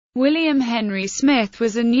William Henry Smith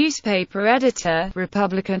was a newspaper editor,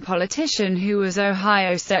 Republican politician who was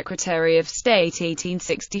Ohio Secretary of State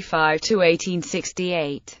 1865 to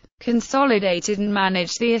 1868. Consolidated and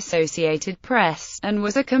managed the Associated Press, and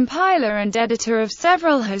was a compiler and editor of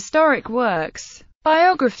several historic works.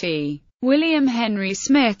 Biography. William Henry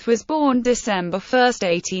Smith was born December 1,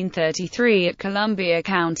 1833 at Columbia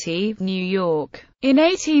County, New York. In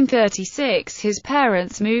 1836 his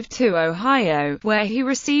parents moved to Ohio, where he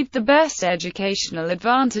received the best educational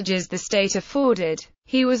advantages the state afforded.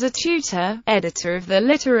 He was a tutor, editor of the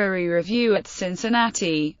Literary Review at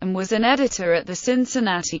Cincinnati, and was an editor at the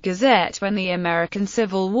Cincinnati Gazette when the American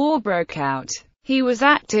Civil War broke out. He was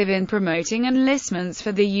active in promoting enlistments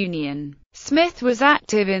for the Union. Smith was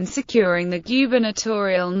active in securing the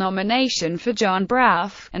gubernatorial nomination for John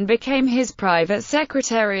Brough, and became his private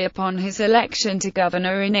secretary upon his election to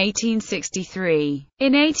governor in 1863.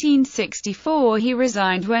 In 1864 he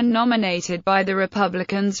resigned when nominated by the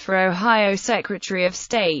Republicans for Ohio Secretary of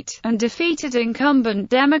State, and defeated incumbent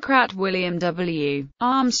Democrat William W.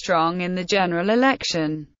 Armstrong in the general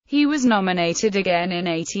election. He was nominated again in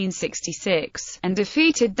 1866, and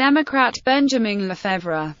defeated Democrat Benjamin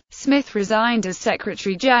Lefevre. Smith resigned as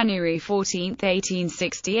secretary January 14,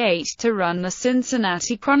 1868, to run the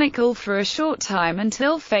Cincinnati Chronicle for a short time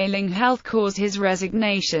until failing health caused his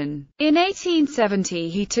resignation. In 1870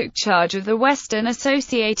 he took charge of the Western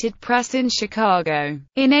Associated Press in Chicago.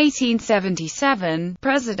 In 1877,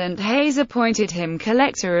 President Hayes appointed him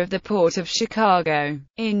collector of the Port of Chicago.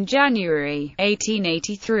 In January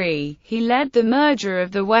 1883, he led the merger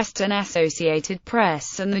of the Western Associated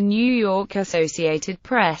Press and the New York Associated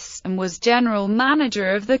Press, and was general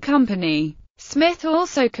manager of the company. Smith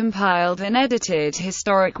also compiled and edited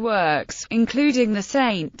historic works, including the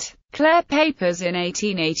St. Clair Papers in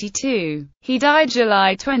 1882. He died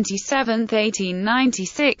July 27,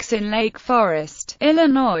 1896 in Lake Forest,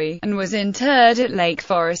 Illinois, and was interred at Lake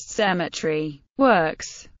Forest Cemetery.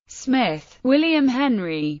 Works. Smith, William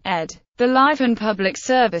Henry, ed. The Life and Public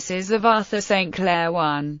Services of Arthur St. Clair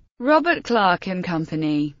 1. Robert Clark and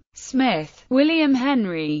Company. Smith, William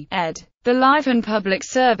Henry, ed. The Life and Public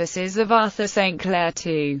Services of Arthur St. Clair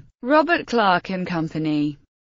 2. Robert Clark and Company.